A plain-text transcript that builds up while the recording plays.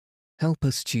Help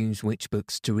us choose which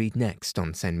books to read next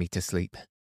on Send Me to Sleep.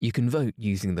 You can vote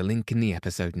using the link in the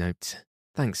episode notes.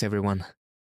 Thanks, everyone.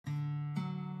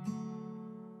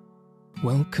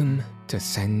 Welcome to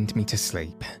Send Me to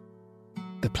Sleep,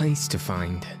 the place to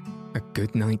find a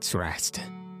good night's rest.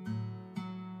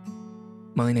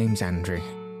 My name's Andrew,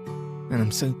 and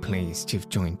I'm so pleased you've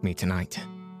joined me tonight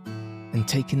and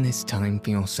taken this time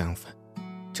for yourself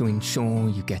to ensure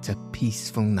you get a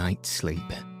peaceful night's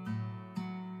sleep.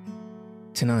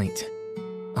 Tonight,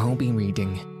 I'll be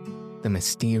reading The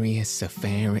Mysterious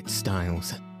Affair at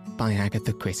Styles by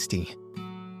Agatha Christie,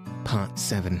 Part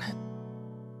 7.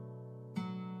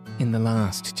 In the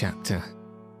last chapter,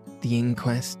 the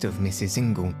inquest of Mrs.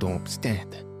 Inglethorpe's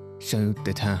death showed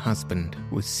that her husband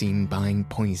was seen buying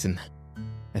poison,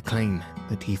 a claim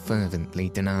that he fervently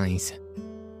denies.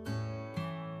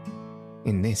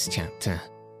 In this chapter,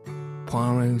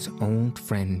 Poirot's old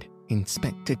friend,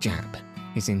 Inspector Japp,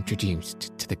 is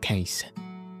introduced to the case.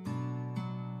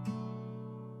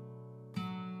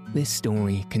 This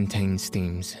story contains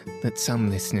themes that some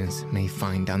listeners may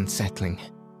find unsettling,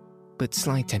 but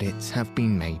slight edits have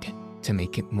been made to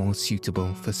make it more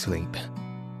suitable for sleep.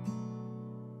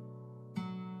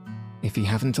 If you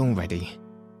haven't already,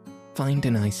 find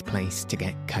a nice place to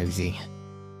get cozy.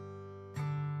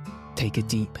 Take a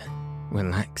deep,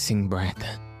 relaxing breath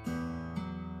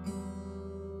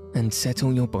and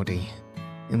settle your body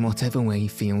in whatever way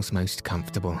feels most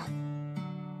comfortable.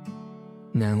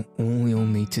 Now all you'll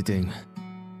need to do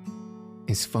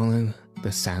is follow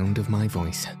the sound of my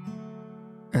voice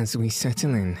as we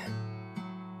settle in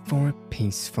for a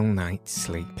peaceful night's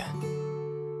sleep.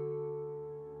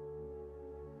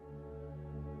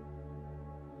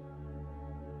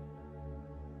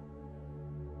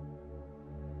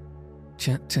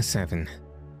 Chapter 7.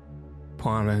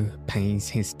 Poirot pays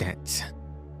his debts.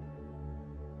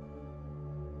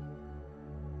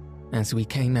 As we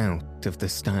came out of the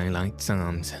Stylites'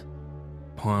 arms,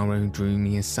 Poirot drew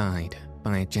me aside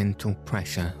by a gentle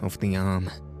pressure of the arm.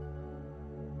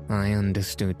 I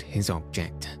understood his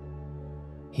object.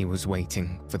 He was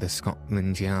waiting for the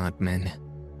Scotland Yard men.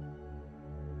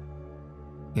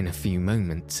 In a few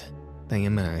moments, they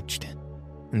emerged,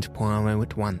 and Poirot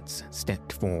at once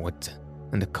stepped forward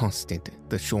and accosted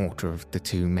the shorter of the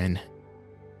two men.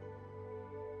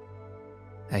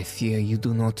 "I fear you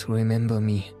do not remember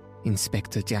me,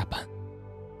 Inspector Japp."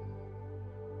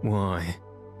 "Why,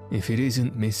 if it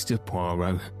isn't Mr.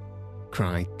 Poirot,"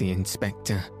 cried the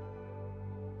inspector.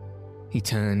 He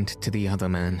turned to the other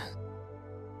man.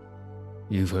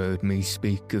 "You've heard me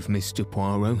speak of Mr.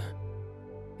 Poirot.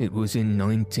 It was in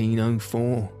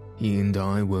 1904 he and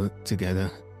I worked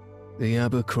together. The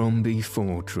Abercrombie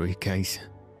forgery case.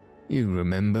 You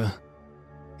remember?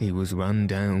 He was run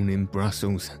down in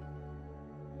Brussels.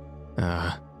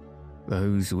 Ah,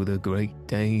 those were the great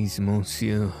days,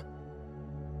 monsieur.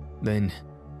 Then,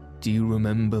 do you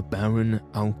remember Baron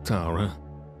Altara?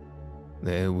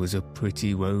 There was a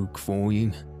pretty rogue for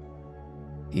you.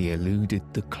 He eluded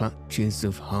the clutches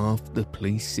of half the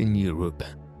police in Europe,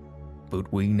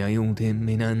 but we nailed him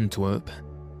in Antwerp,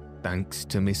 thanks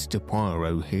to Mr.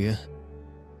 Poirot here."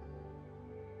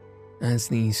 As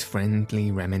these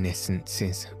friendly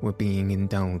reminiscences were being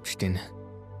indulged in,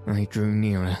 I drew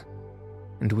nearer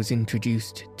and was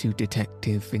introduced to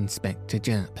Detective Inspector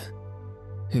Japp,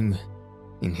 who,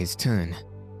 in his turn,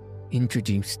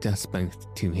 introduced us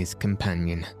both to his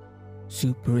companion,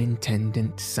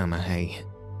 Superintendent Summerhay.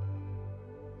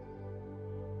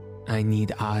 "I need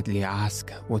hardly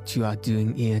ask what you are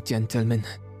doing here, gentlemen,"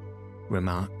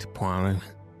 remarked Poirot.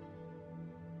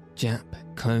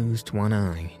 Japp closed one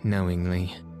eye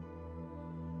knowingly.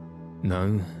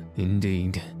 "No,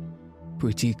 indeed.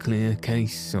 Pretty clear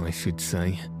case, I should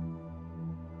say."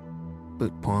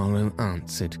 But Poirot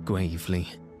answered gravely.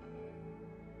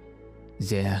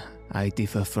 "There I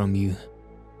differ from you."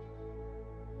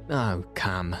 "Oh,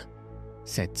 come,"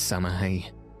 said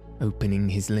Summerhay, opening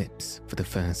his lips for the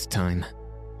first time.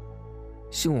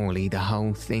 "Surely the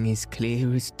whole thing is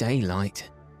clear as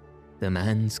daylight. The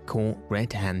man's caught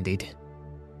red-handed.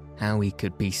 How he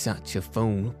could be such a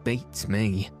fool beats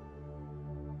me."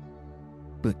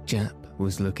 But Japp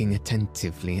was looking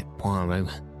attentively at Poirot.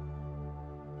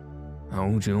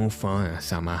 "Hold your fire,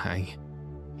 Summerhay,"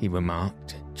 he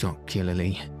remarked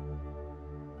jocularly.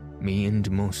 "Me and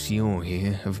Monsieur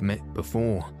here have met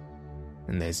before,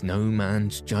 and there's no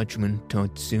man's judgment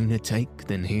I'd sooner take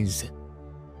than his.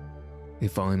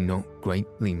 If I'm not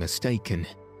greatly mistaken,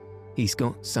 he's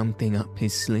got something up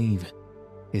his sleeve.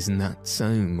 Isn't that so,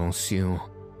 Monsieur?"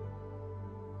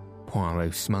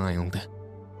 Poirot smiled.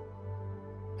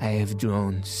 "I have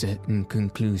drawn certain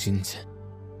conclusions,"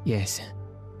 Yes.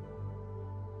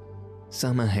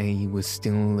 Summerhay was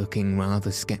still looking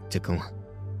rather sceptical,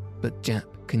 but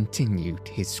Japp continued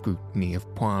his scrutiny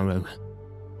of Poirot.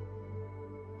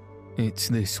 "It's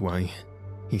this way,"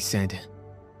 he said.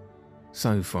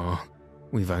 "So far,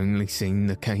 we've only seen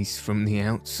the case from the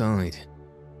outside.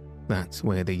 That's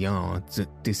where the Yard's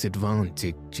at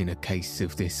disadvantage in a case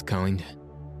of this kind,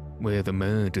 where the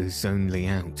murder's only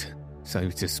out, so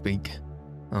to speak,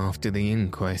 after the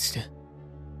inquest.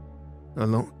 A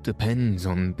lot depends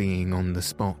on being on the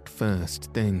spot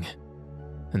first thing,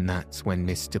 and that's when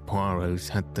Mr. Poirot's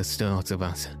had the start of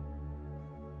us.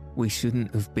 We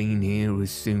shouldn't have been here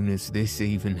as soon as this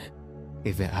even,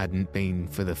 if it hadn't been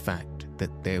for the fact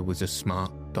that there was a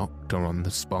smart doctor on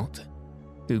the spot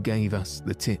who gave us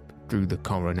the tip through the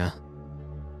coroner.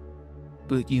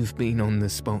 But you've been on the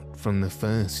spot from the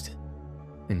first,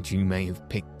 and you may have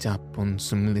picked up on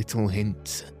some little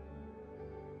hints.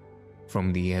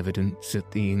 From the evidence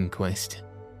at the inquest,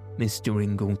 Mr.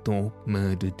 Inglethorpe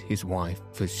murdered his wife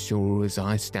as sure as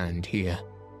I stand here,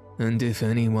 and if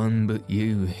anyone but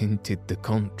you hinted the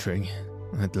contrary,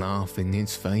 I'd laugh in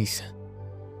his face.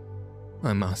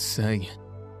 I must say,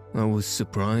 I was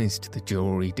surprised the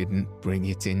jury didn't bring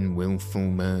it in willful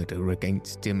murder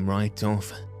against him right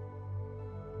off.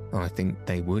 I think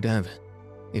they would have,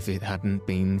 if it hadn't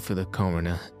been for the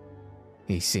coroner.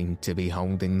 He seemed to be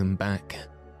holding them back."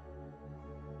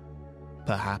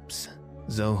 "Perhaps,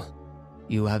 though,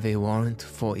 you have a warrant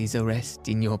for his arrest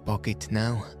in your pocket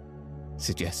now,"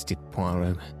 suggested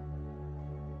Poirot.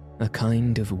 A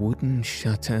kind of wooden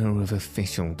shutter of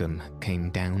officialdom came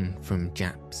down from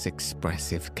Japp's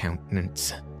expressive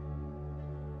countenance.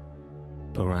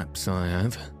 "Perhaps I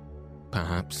have,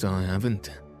 perhaps I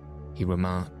haven't," he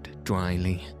remarked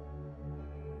dryly.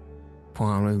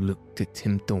 Poirot looked at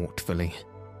him thoughtfully.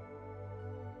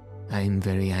 "I'm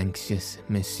very anxious,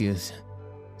 messieurs,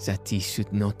 that he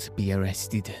should not be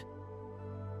arrested."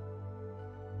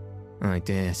 "I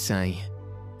dare say,"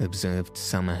 observed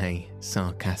Summerhay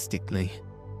sarcastically.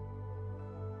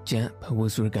 Japp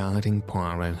was regarding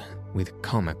Poirot with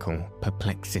comical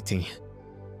perplexity.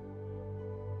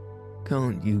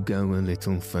 "Can't you go a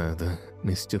little further,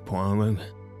 Mr. Poirot?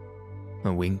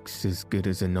 A wink's as good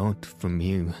as a nod from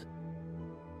you.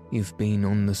 You've been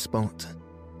on the spot,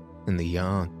 and the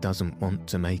Yard doesn't want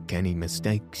to make any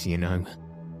mistakes, you know."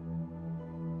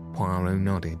 Poirot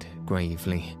nodded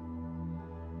gravely.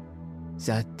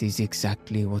 "That is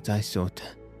exactly what I thought.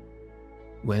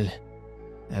 Well,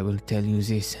 I will tell you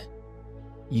this.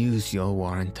 Use your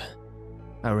warrant.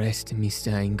 Arrest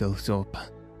Mr. Inglethorpe,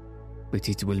 but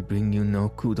it will bring you no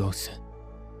kudos.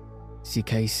 The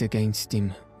case against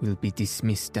him will be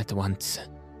dismissed at once.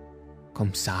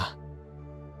 Comme ça."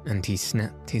 And he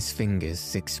snapped his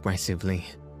fingers expressively.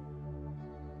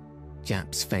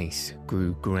 Japp's face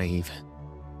grew grave,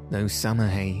 though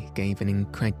Summerhay gave an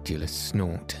incredulous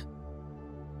snort.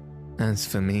 As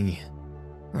for me,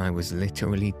 I was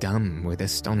literally dumb with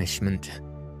astonishment.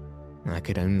 I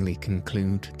could only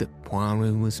conclude that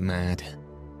Poirot was mad.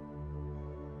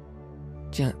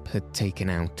 Japp had taken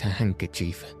out a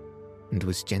handkerchief and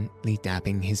was gently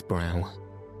dabbing his brow.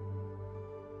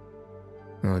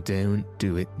 "I daren't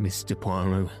do it, Mr.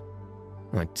 Poirot.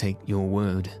 I'd take your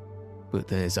word, but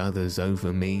there's others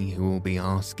over me who will be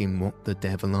asking what the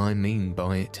devil I mean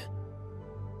by it.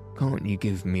 Can't you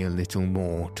give me a little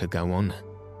more to go on?"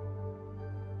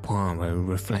 Poirot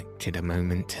reflected a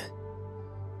moment.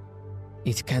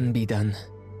 "It can be done,"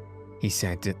 he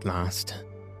said at last.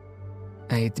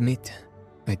 "I admit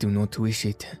I do not wish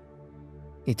it.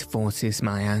 It forces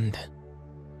my hand.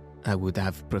 I would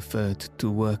have preferred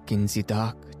to work in the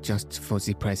dark just for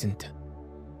the present.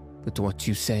 But what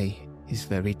you say is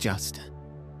very just.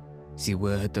 The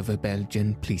word of a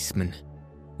Belgian policeman,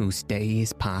 whose day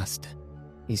is past,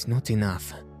 is not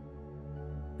enough.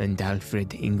 And Alfred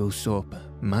Inglethorpe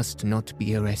must not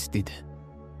be arrested.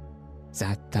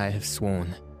 That I have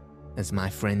sworn, as my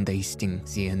friend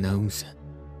Hastings here knows.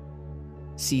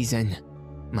 See then,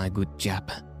 my good Japp,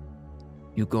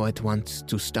 you go at once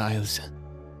to Styles."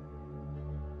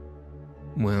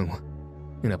 "Well,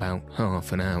 in about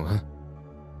half an hour.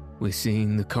 We're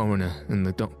seeing the coroner and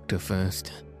the doctor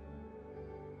first."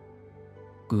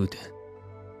 "Good.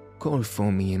 Call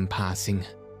for me in passing.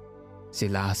 The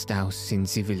last house in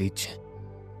the village.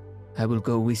 I will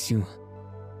go with you.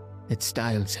 At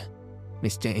Styles,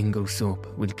 Mr.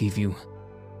 Inglethorpe will give you,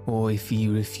 or if he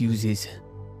refuses,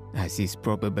 as is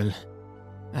probable,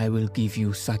 I will give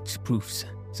you such proofs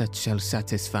that shall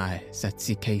satisfy that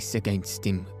the case against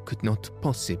him could not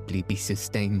possibly be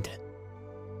sustained.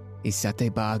 Is that a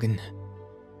bargain?"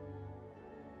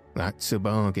 "That's a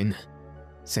bargain,"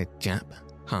 said Japp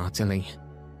heartily.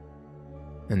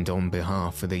 And on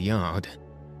behalf of the Yard,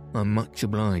 I'm much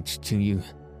obliged to you,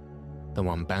 though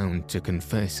I'm bound to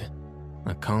confess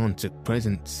I can't at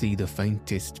present see the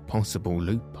faintest possible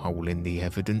loophole in the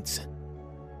evidence.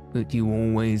 But you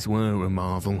always were a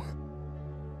marvel.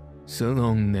 So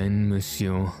long then,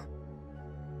 monsieur.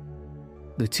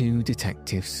 The two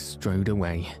detectives strode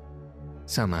away,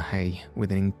 Summerhay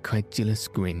with an incredulous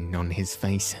grin on his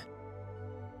face.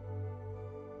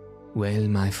 Well,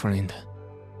 my friend,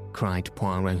 cried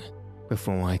Poirot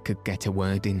before I could get a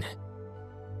word in.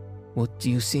 What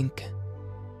do you think?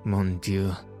 Mon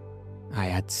Dieu, I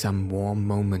had some warm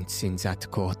moments in that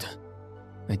court.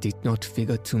 I did not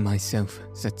figure to myself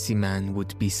that the man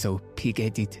would be so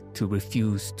pig-headed to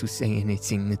refuse to say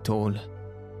anything at all.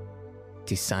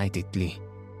 Decidedly,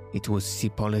 it was the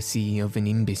policy of an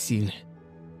imbecile.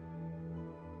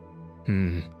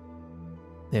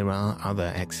 There are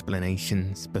other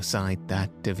explanations beside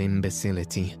that of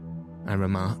imbecility, I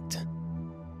remarked.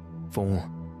 For,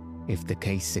 if the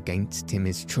case against him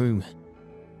is true,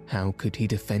 how could he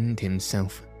defend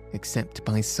himself except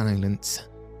by silence?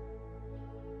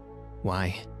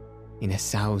 Why, in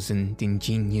 1,000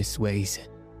 ingenious ways,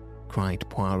 cried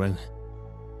Poirot.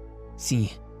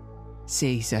 See,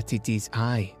 say that it is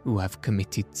I who have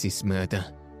committed this murder.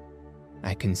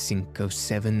 I can think of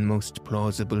 7 most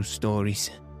plausible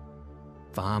stories,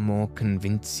 far more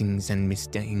convincing than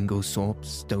Mr. Inglethorpe's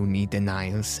stony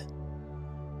denials.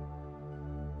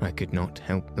 I could not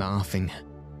help laughing.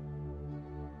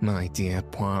 My dear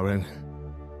Poirot,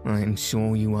 I am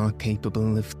sure you are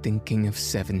capable of thinking of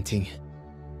 70.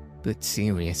 But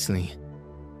seriously,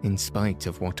 in spite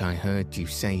of what I heard you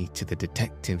say to the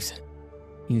detectives,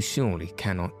 you surely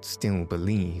cannot still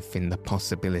believe in the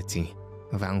possibility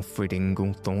of Alfred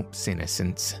Inglethorpe's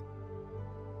innocence.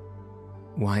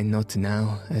 Why not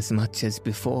now as much as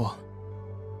before?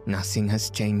 Nothing has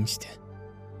changed.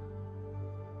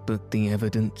 But the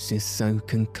evidence is so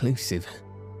conclusive.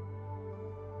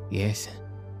 Yes,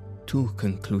 too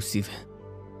conclusive.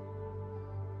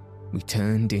 We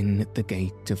turned in at the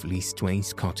gate of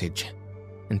Leastways Cottage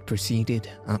and proceeded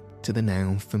up to the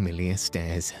now familiar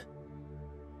stairs.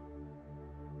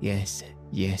 Yes,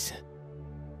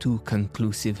 too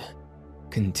conclusive,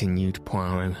 continued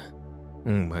Poirot,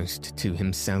 almost to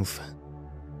himself.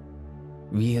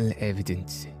 Real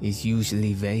evidence is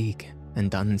usually vague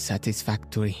and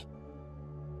unsatisfactory.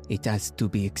 It has to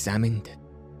be examined,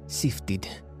 sifted.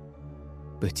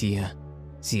 But here,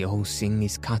 the whole thing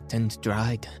is cut and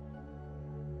dried.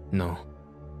 No,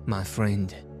 my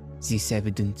friend, this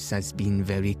evidence has been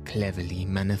very cleverly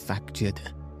manufactured.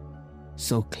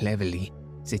 So cleverly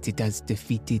that it has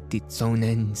defeated its own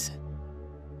ends.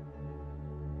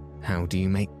 How do you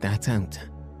make that out?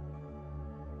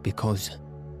 Because,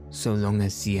 so long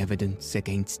as the evidence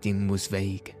against him was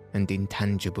vague and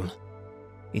intangible,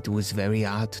 it was very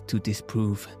hard to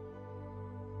disprove.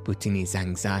 But in his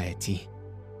anxiety,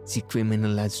 the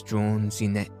criminal has drawn the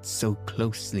net so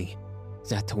closely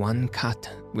that one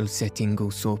cut will set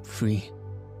Inglethorpe free.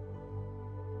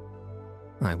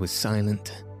 I was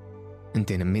silent, and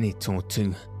in a minute or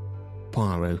two,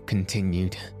 Poirot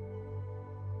continued.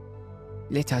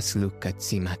 Let us look at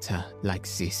the matter like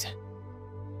this.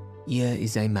 Here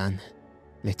is a man,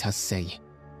 let us say,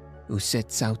 who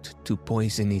sets out to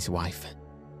poison his wife.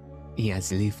 He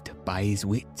has lived by his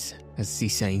wits, as the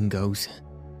saying goes.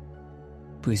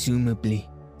 Presumably,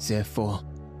 therefore,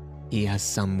 he has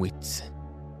some wits.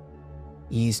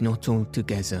 He is not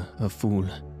altogether a fool.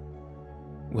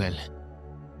 Well,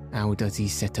 how does he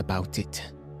set about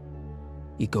it?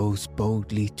 He goes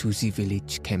boldly to the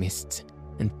village chemist's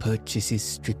and purchases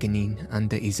strychnine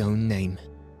under his own name,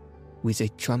 with a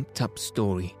trumped-up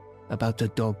story about a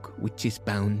dog which is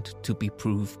bound to be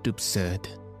proved absurd.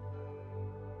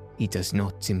 He does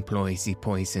not employ the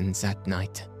poisons that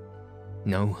night.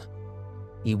 No,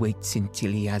 he waits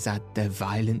until he has had a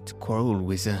violent quarrel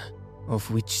with her, of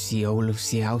which the whole of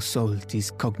the household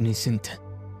is cognizant,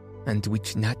 and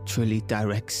which naturally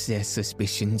directs their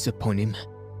suspicions upon him.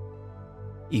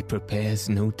 He prepares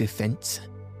no defence,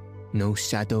 no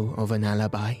shadow of an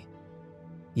alibi,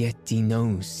 yet he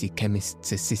knows the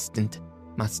chemist's assistant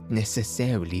must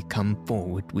necessarily come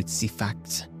forward with the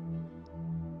facts.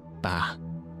 Bah!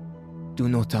 Do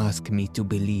not ask me to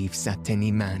believe that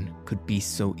any man could be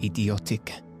so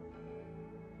idiotic.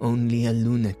 Only a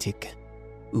lunatic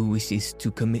who wishes to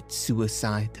commit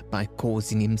suicide by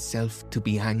causing himself to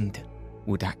be hanged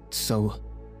would act so.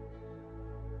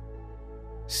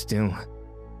 Still,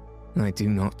 I do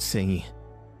not see,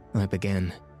 I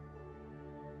began.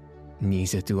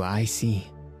 Neither do I see,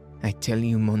 I tell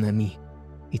you, mon ami,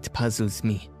 It puzzles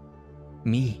me.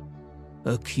 Me,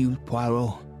 Hercule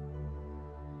Poirot.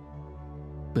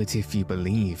 But if you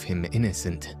believe him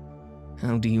innocent,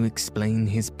 how do you explain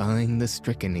his buying the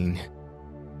strychnine?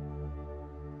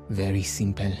 Very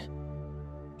simple.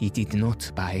 He did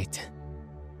not buy it.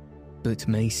 But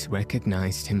Mace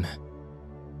recognized him.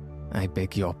 I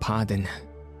beg your pardon.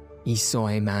 He saw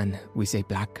a man with a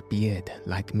black beard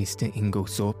like Mr.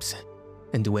 Inglethorpe's,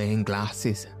 and wearing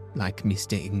glasses like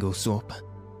Mr. Inglethorpe,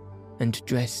 and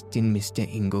dressed in Mr.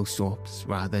 Inglethorpe's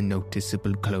rather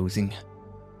noticeable clothing.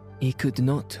 He could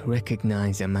not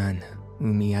recognize a man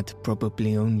whom he had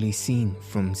probably only seen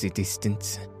from the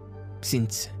distance,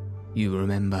 since, you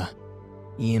remember,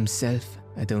 he himself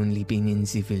had only been in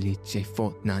the village a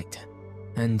fortnight,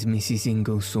 and Mrs.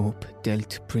 Inglethorpe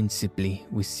dealt principally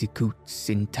with the coots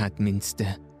in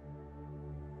Tadminster.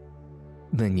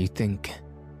 Then you think,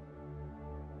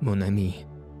 Mon ami,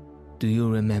 do you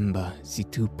remember the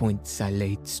 2 points I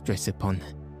laid stress upon?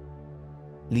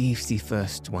 Leave the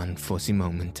first one for the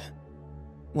moment.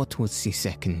 What was the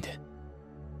second?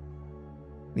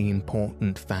 The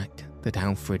important fact that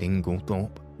Alfred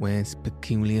Inglethorpe wears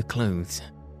peculiar clothes,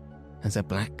 has a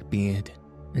black beard,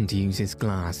 and uses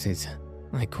glasses,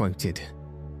 I quoted.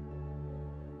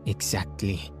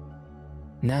 Exactly.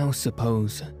 Now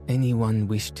suppose anyone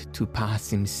wished to pass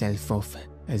himself off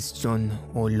as John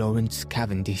or Lawrence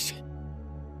Cavendish.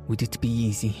 Would it be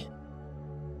easy?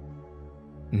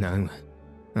 No,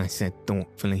 I said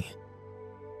thoughtfully.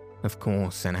 Of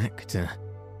course, an actor.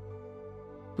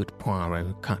 But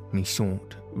Poirot cut me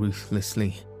short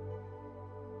ruthlessly.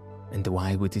 And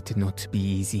why would it not be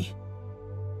easy?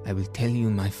 I will tell you,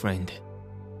 my friend,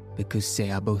 because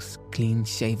they are both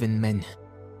clean-shaven men.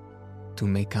 To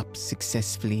make up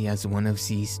successfully as one of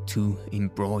these two in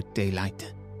broad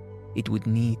daylight, it would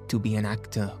need to be an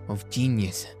actor of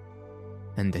genius,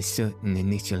 and a certain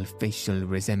initial facial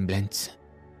resemblance.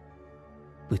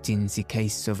 But in the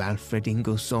case of Alfred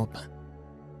Inglethorpe,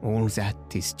 all that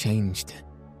is changed.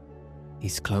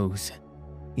 His clothes,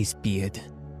 his beard,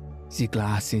 the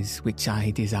glasses which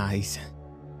hide his eyes,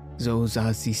 those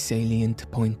are the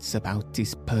salient points about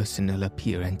his personal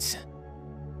appearance.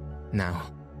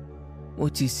 Now,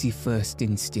 what is the first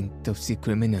instinct of the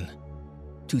criminal?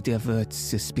 To divert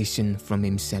suspicion from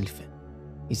himself,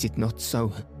 is it not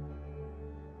so?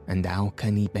 And how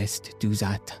can he best do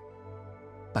that?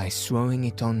 By throwing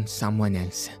it on someone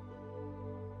else.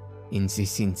 In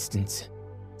this instance,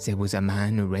 there was a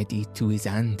man ready to his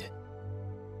hand.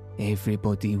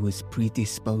 Everybody was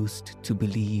predisposed to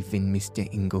believe in Mr.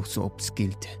 Inglethorpe's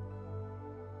guilt.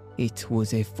 It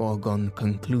was a foregone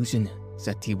conclusion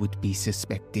that he would be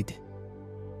suspected.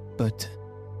 But,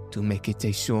 to make it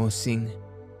a sure thing,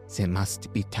 there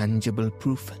must be tangible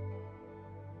proof,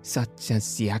 such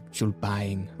as the actual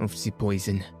buying of the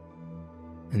poison.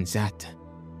 And that,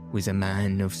 with a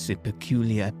man of the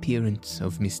peculiar appearance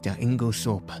of Mr.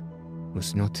 Inglethorpe,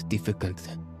 was not difficult.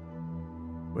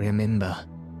 Remember,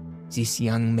 this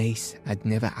young Mace had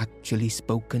never actually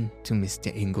spoken to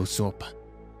Mr. Inglethorpe.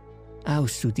 How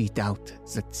should he doubt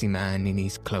that the man in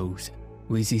his clothes,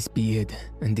 with his beard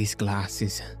and his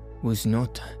glasses, was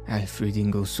not Alfred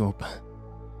Inglethorpe?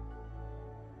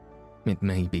 It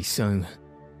may be so,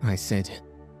 I said,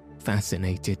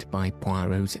 fascinated by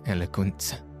Poirot's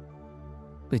eloquence.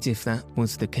 But if that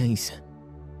was the case,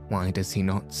 why does he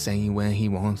not say where he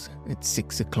was at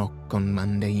 6 o'clock on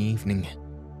Monday evening?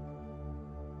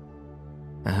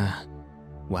 Ah,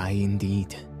 why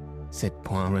indeed, said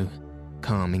Poirot,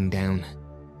 calming down.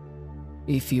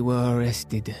 If he were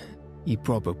arrested, he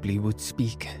probably would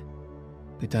speak.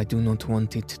 But I do not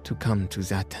want it to come to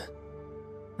that.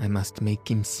 I must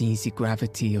make him see the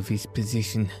gravity of his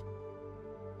position.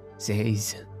 There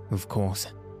is, of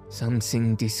course,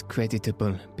 something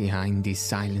discreditable behind his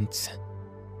silence.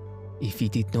 If he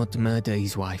did not murder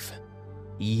his wife,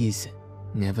 he is,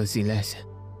 nevertheless,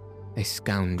 a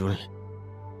scoundrel,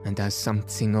 and has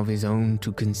something of his own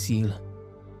to conceal,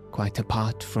 quite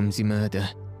apart from the murder.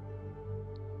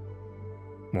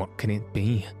 What can it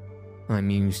be? I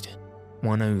mused,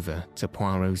 won over to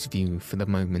Poirot's view for the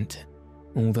moment,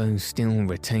 although still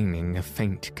retaining a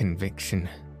faint conviction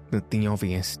that the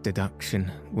obvious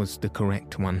deduction was the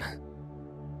correct one.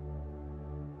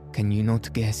 Can you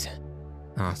not guess?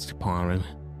 Asked Poirot,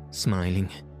 smiling.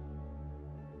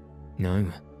 No.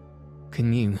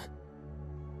 Can you?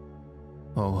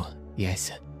 Oh,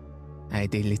 yes. I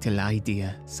had a little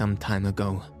idea some time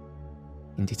ago,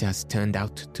 and it has turned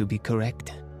out to be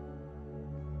correct.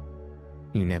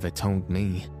 You never told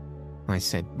me, I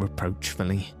said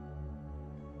reproachfully.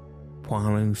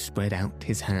 Poirot spread out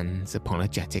his hands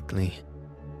apologetically.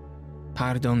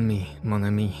 Pardon me, mon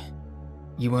ami.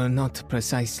 You are not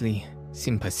precisely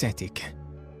sympathetic.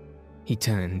 He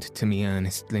turned to me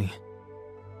earnestly.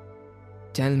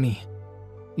 Tell me,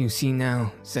 you see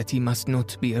now that he must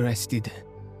not be arrested.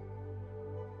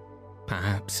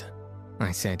 Perhaps,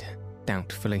 I said,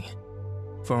 doubtfully,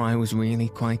 for I was really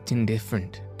quite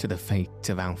indifferent to the fate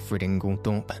of Alfred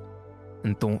Inglethorpe,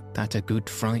 and thought that a good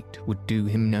fright would do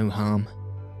him no harm.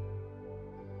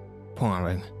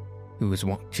 Poirot, who was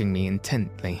watching me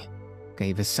intently,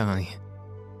 gave a sigh.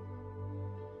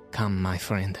 Come, my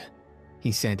friend,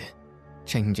 he said,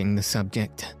 changing the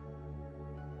subject.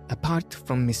 Apart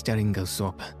from Mr.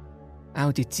 Inglethorpe,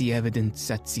 how did the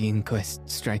evidence at the inquest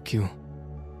strike you?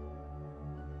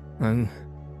 Oh,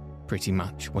 pretty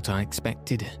much what I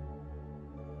expected.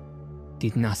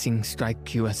 Did nothing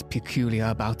strike you as peculiar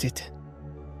about it?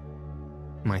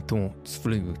 My thoughts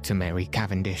flew to Mary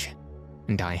Cavendish,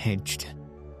 and I hedged.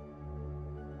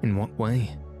 In what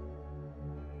way?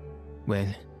 Well,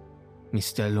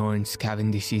 Mr. Lawrence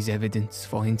Cavendish's evidence,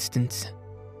 for instance.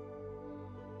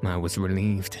 I was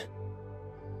relieved.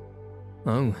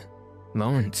 Oh,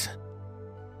 Lawrence?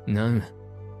 No,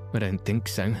 I don't think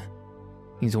so.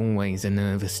 He's always a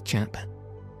nervous chap.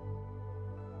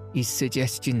 His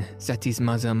suggestion that his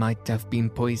mother might have been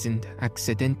poisoned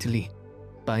accidentally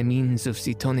by means of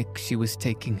the tonic she was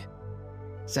taking,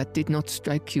 that did not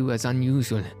strike you as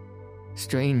unusual,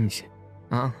 strange,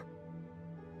 huh?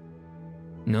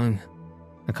 No,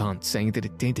 I can't say that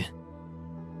it did.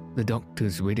 The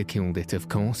doctors ridiculed it, of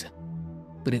course,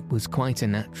 but it was quite a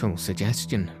natural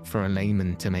suggestion for a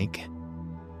layman to make.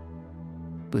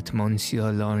 But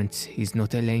Monsieur Lawrence is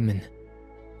not a layman.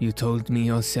 You told me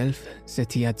yourself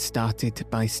that he had started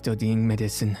by studying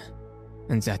medicine,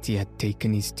 and that he had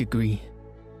taken his degree.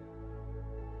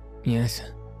 Yes,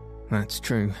 that's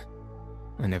true.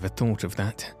 I never thought of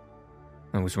that.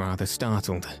 I was rather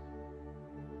startled.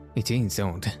 It is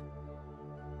odd.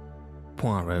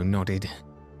 Poirot nodded.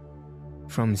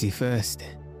 From the first,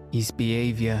 his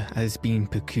behaviour has been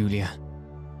peculiar.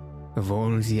 Of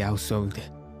all the household,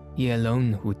 he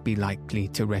alone would be likely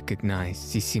to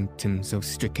recognise the symptoms of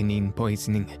strychnine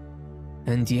poisoning,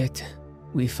 and yet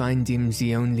we find him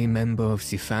the only member of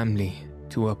the family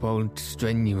to uphold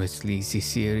strenuously the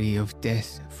theory of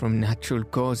death from natural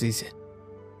causes.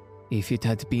 If it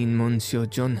had been Monsieur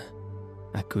John,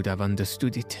 I could have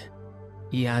understood it.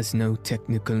 He has no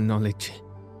technical knowledge,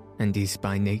 and is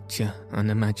by nature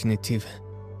unimaginative.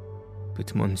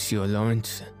 But Monsieur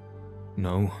Lawrence,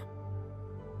 no.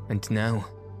 And now,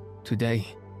 today,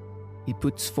 he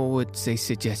puts forward a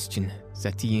suggestion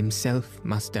that he himself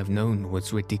must have known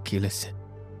was ridiculous.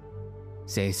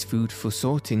 There's food for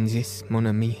thought in this, mon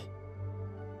ami.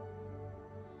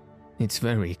 It's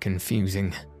very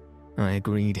confusing, I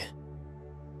agreed.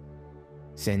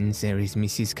 Then there is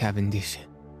Mrs. Cavendish,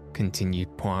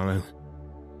 continued Poirot.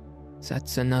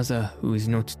 That's another who is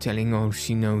not telling all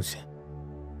she knows.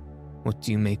 What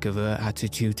do you make of her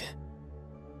attitude?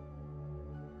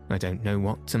 I don't know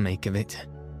what to make of it.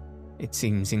 It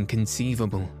seems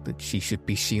inconceivable that she should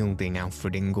be shielding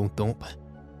Alfred Inglethorpe.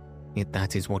 Yet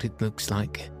that is what it looks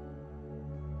like.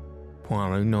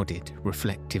 Poirot nodded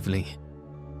reflectively.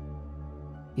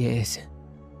 Yes,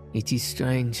 it is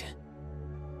strange.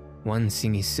 One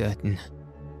thing is certain.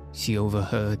 She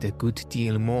overheard a good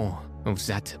deal more of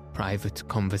that private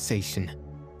conversation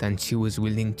than she was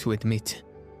willing to admit.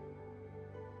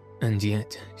 And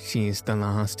yet she is the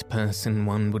last person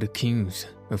one would accuse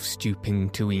of stooping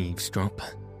to eavesdrop.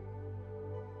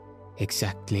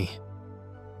 Exactly.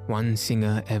 One thing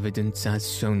her evidence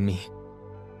has shown me.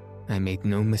 I made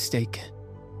no mistake.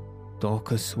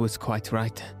 Dorcas was quite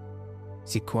right.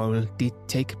 The quarrel did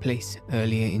take place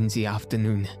earlier in the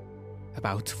afternoon,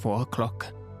 about 4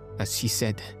 o'clock, as she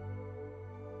said.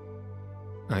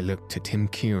 I looked at him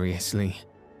curiously.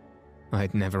 I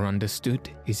had never understood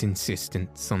his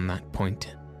insistence on that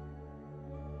point.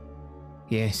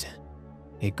 Yes,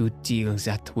 a good deal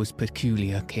that was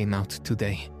peculiar came out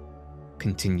today,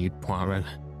 continued Poirot.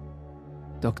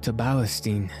 Dr.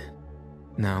 Bauerstein,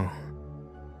 now,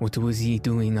 what was he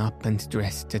doing up and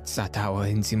dressed at that hour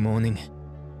in the morning?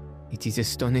 It is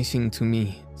astonishing to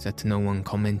me that no one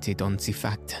commented on the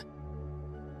fact.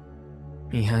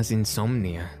 He has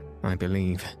insomnia, I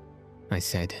believe, I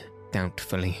said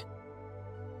doubtfully.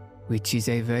 Which is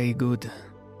a very good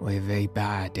or a very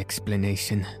bad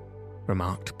explanation,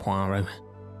 remarked Poirot.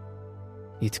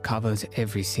 It covers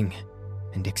everything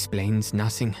and explains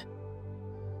nothing.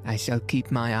 I shall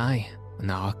keep my eye on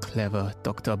our clever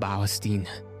Dr. Bauerstein.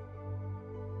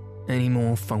 Any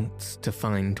more faults to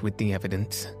find with the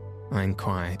evidence? I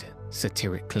inquired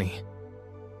satirically.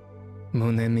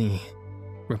 Mon ami,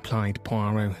 replied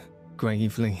Poirot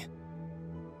gravely.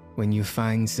 "When you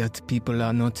find that people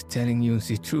are not telling you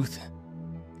the truth,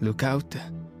 look out.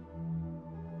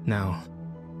 Now,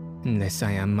 unless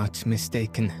I am much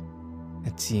mistaken,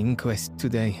 at the inquest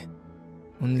today,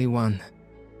 only one,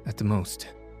 at most,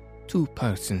 2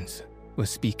 persons were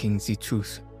speaking the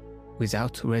truth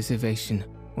without reservation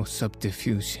or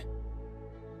subterfuge."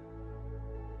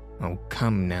 "Oh,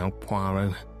 come now,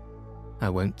 Poirot. I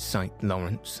won't cite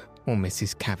Lawrence or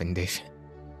Mrs. Cavendish.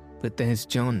 But there's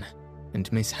John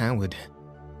and Miss Howard.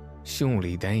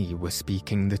 Surely they were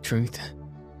speaking the truth."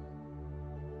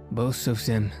 "Both of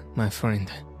them, my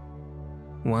friend.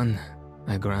 One,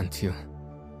 I grant you,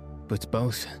 but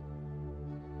both."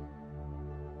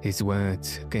 His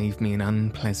words gave me an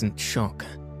unpleasant shock.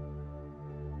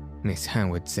 Miss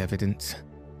Howard's evidence,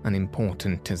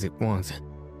 unimportant as it was,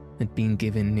 had been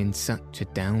given in such a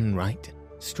downright,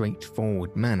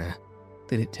 straightforward manner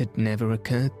that it had never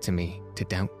occurred to me to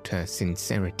doubt her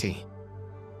sincerity.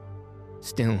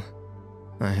 Still,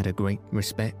 I had a great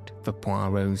respect for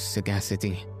Poirot's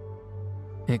sagacity,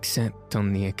 except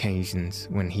on the occasions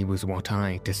when he was what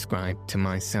I described to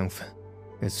myself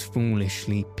as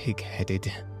foolishly pig-headed.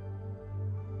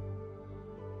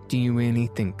 "Do you really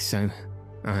think so?"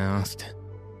 I asked.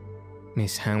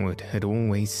 Miss Howard had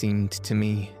always seemed to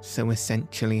me so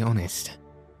essentially honest,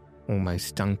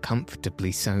 almost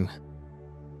uncomfortably so.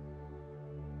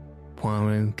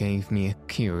 Poirot gave me a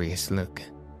curious look,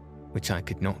 which I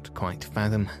could not quite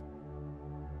fathom.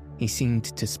 He seemed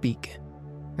to speak,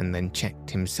 and then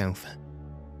checked himself.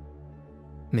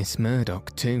 "Miss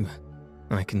Murdoch, too,"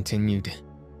 I continued.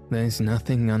 "There's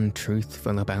nothing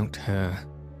untruthful about her."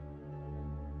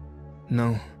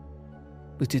 "No,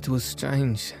 but it was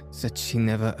strange that she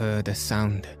never heard a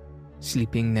sound,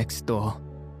 sleeping next door,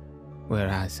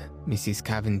 whereas Mrs.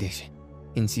 Cavendish,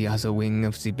 in the other wing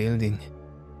of the building,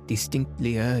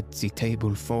 distinctly heard the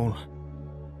table fall."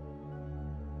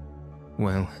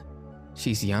 "Well,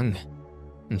 she's young,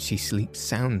 and she sleeps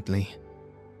soundly."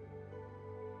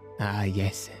 "Ah,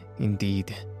 yes,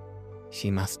 indeed. She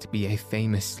must be a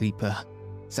famous sleeper,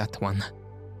 that one."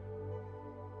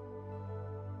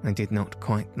 I did not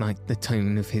quite like the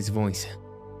tone of his voice,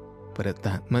 but at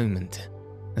that moment,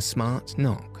 a smart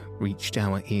knock reached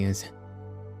our ears,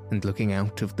 and looking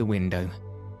out of the window,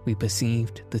 we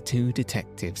perceived the 2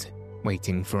 detectives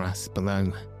waiting for us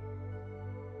below.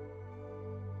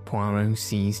 Poirot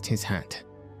seized his hat,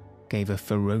 gave a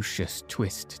ferocious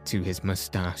twist to his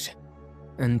moustache,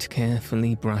 and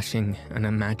carefully brushing an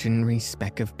imaginary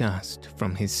speck of dust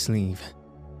from his sleeve,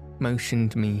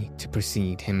 motioned me to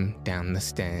precede him down the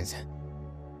stairs.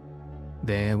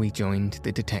 There we joined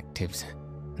the detectives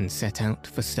and set out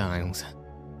for Styles.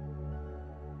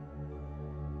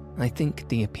 I think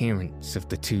the appearance of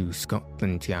the 2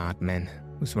 Scotland Yard men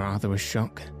was rather a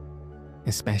shock,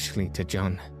 especially to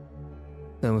John,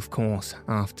 though of course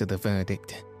after the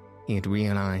verdict he had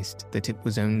realised that it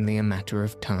was only a matter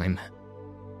of time.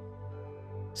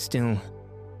 Still,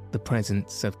 the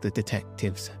presence of the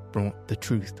detectives brought the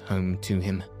truth home to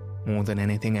him more than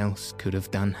anything else could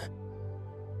have done.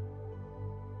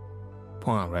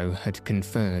 Poirot had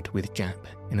conferred with Japp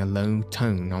in a low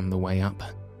tone on the way up,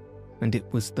 and it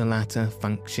was the latter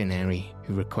functionary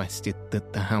who requested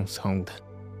that the household,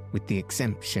 with the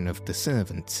exemption of the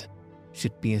servants,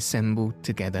 should be assembled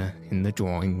together in the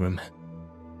drawing room.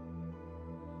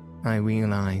 I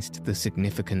realised the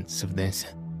significance of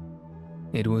this.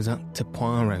 It was up to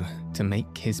Poirot to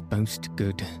make his boast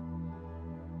good.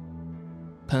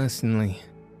 Personally,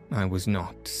 I was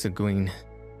not sanguine.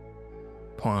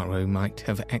 Poirot might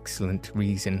have excellent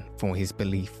reason for his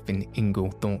belief in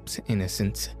Inglethorpe's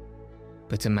innocence,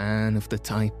 but a man of the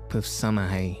type of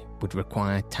Summerhay would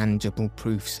require tangible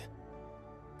proofs,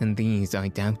 and these I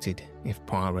doubted if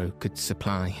Poirot could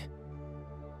supply.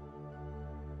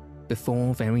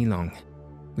 Before very long,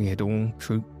 we had all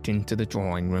trooped into the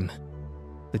drawing room,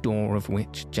 the door of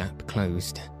which Japp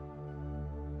closed.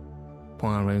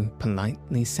 Poirot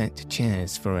politely set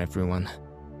chairs for everyone.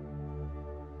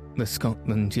 The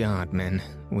Scotland Yard men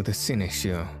were the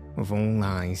cynosure of all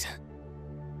eyes.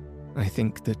 I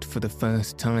think that for the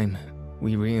first time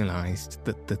we realised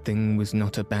that the thing was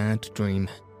not a bad dream,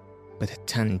 but a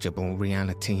tangible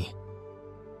reality.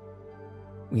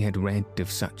 We had read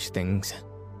of such things.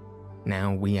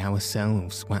 Now we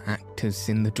ourselves were actors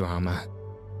in the drama.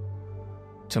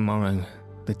 Tomorrow,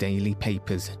 the daily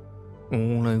papers,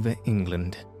 all over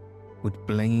England, would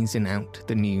blazon out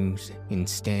the news in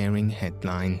staring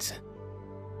headlines.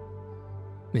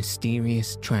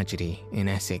 Mysterious tragedy in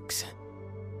Essex.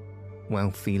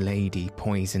 Wealthy lady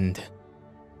poisoned.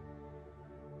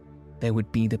 there would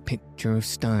be the picture of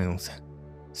Styles,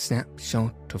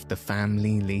 snapshot of the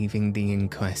family leaving the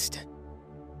inquest.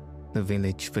 The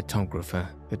village photographer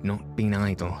had not been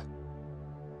idle.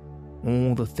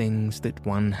 All the things that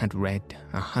one had read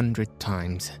 100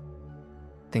 times.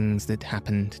 Things that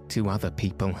happened to other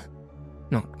people,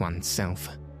 not oneself.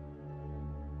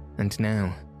 And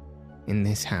now, in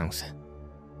this house,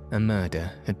 a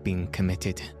murder had been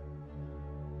committed.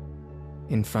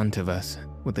 In front of us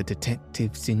were the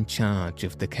detectives in charge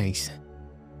of the case.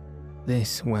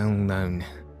 This well-known,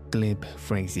 glib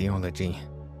phraseology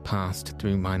passed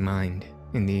through my mind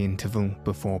in the interval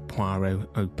before Poirot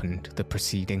opened the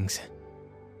proceedings.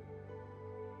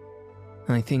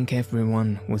 I think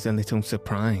everyone was a little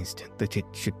surprised that it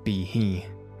should be he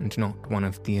and not one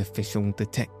of the official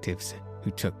detectives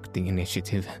who took the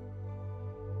initiative.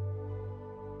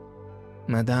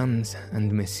 "Madames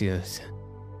and messieurs,"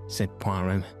 said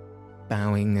Poirot,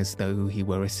 bowing as though he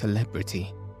were a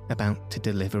celebrity about to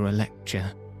deliver a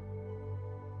lecture.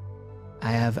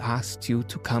 "I have asked you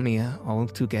to come here all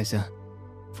together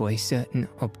for a certain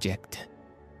object.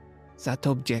 That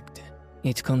object,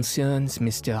 it concerns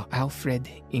Mr. Alfred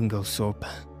Inglethorpe."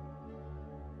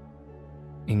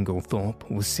 Inglethorpe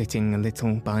was sitting a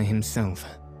little by himself.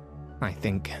 I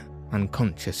think,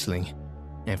 unconsciously,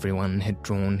 everyone had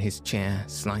drawn his chair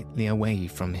slightly away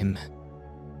from him,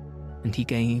 and he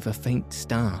gave a faint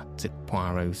start at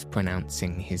Poirot's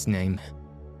pronouncing his name.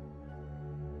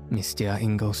 "Mr.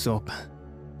 Inglethorpe,"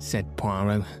 said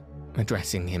Poirot,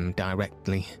 addressing him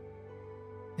directly.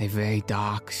 "A very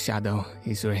dark shadow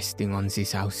is resting on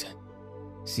this house.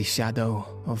 The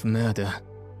shadow of murder."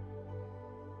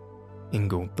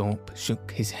 Inglethorpe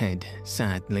shook his head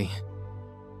sadly.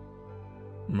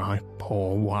 "My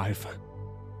poor wife,"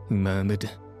 he murmured.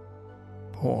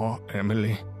 "Poor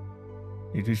Emily.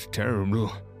 It is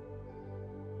terrible."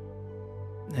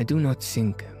 "I do not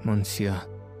think, monsieur,"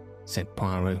 said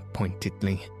Poirot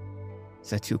pointedly,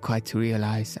 "that you quite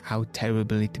realize how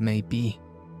terrible it may be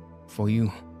for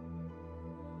you."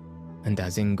 And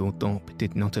as Inglethorpe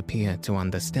did not appear to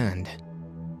understand,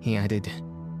 he added,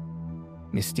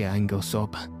 "Mr.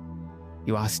 Inglethorpe,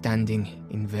 you are standing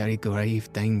in very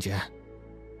grave danger."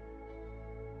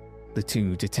 The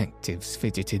two detectives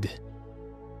fidgeted.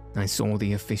 I saw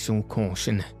the official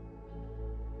caution.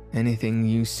 "Anything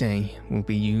you say will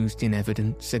be used in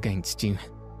evidence against you,"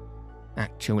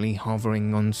 actually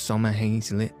hovering on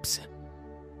Summerhayes' lips.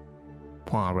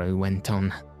 Poirot went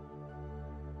on.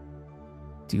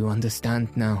 "Do you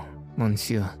understand now,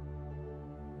 monsieur?"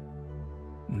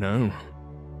 "No.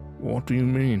 What do you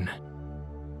mean?"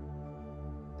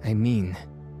 "I mean,"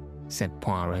 said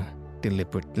Poirot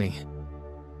deliberately,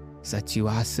 "that you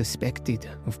are suspected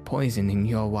of poisoning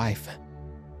your wife."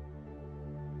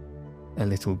 A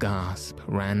little gasp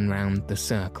ran round the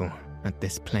circle at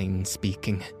this plain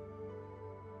speaking.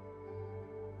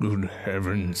 "Good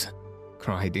heavens,"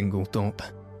 cried Inglethorpe,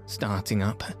 starting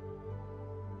up.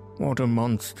 "What a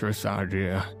monstrous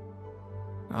idea.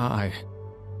 I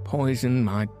poison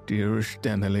my dearest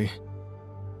Emily."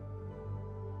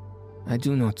 "I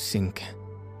do not think,"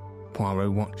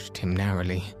 Poirot watched him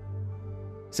narrowly,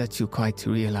 "that you quite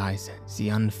realize the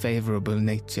unfavourable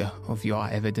nature of your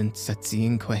evidence at the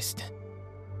inquest.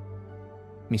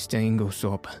 Mr.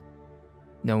 Inglethorpe,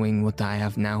 knowing what I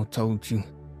have now told you,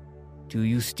 do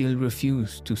you still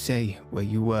refuse to say where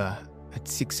you were at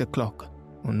 6 o'clock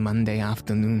on Monday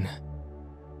afternoon?"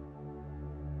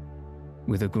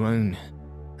 With a groan,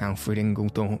 Alfred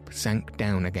Inglethorpe sank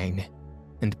down again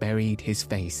and buried his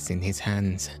face in his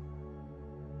hands.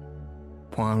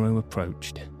 Poirot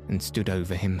approached and stood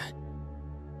over him.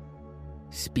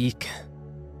 "Speak,"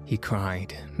 he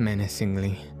cried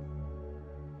menacingly.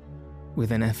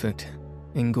 With an effort,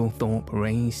 Inglethorpe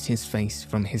raised his face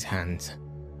from his hands.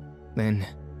 Then,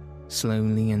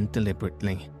 slowly and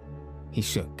deliberately, he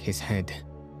shook his head.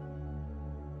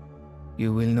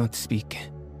 "You will not speak?"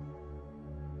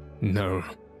 "No.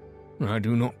 I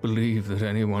do not believe that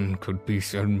anyone could be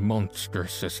so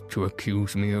monstrous as to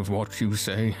accuse me of what you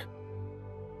say."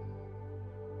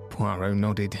 Poirot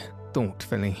nodded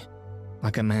thoughtfully,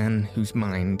 like a man whose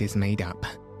mind is made up.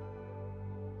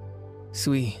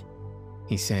 "Oui,"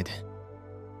 he said.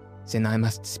 "Then I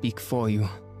must speak for you."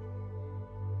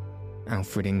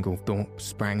 Alfred Inglethorpe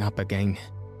sprang up again.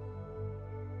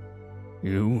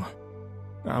 "You?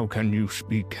 How can you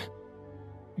speak?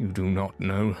 You do not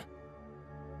know."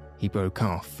 He broke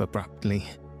off abruptly.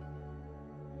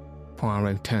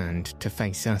 Poirot turned to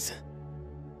face us.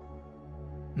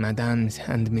 "Madames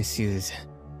and messieurs,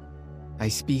 I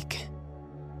speak.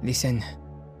 Listen.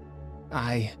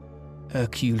 I,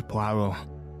 Hercule Poirot,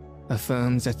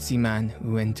 affirms that the man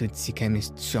who entered the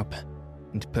chemist's shop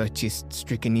and purchased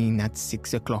strychnine at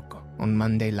 6 o'clock on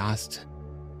Monday last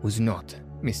was not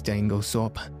Mr.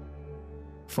 Inglethorpe.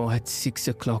 For at 6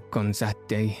 o'clock on that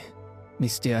day,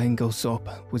 Mr.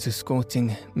 Inglethorpe was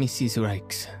escorting Mrs.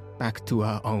 Raikes back to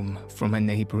her home from a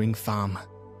neighbouring farm.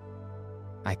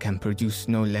 I can produce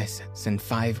no less than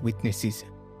 5 witnesses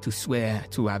to swear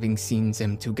to having seen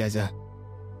them together,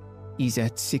 either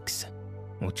at 6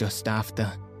 or just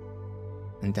after.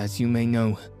 And as you may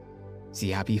know,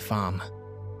 the Abbey Farm,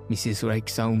 Mrs.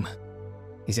 Raikes' home,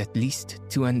 is at least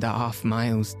 2.5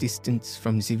 miles distance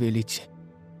from the village.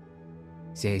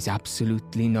 There is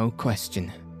absolutely no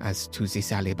question as to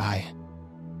this alibi.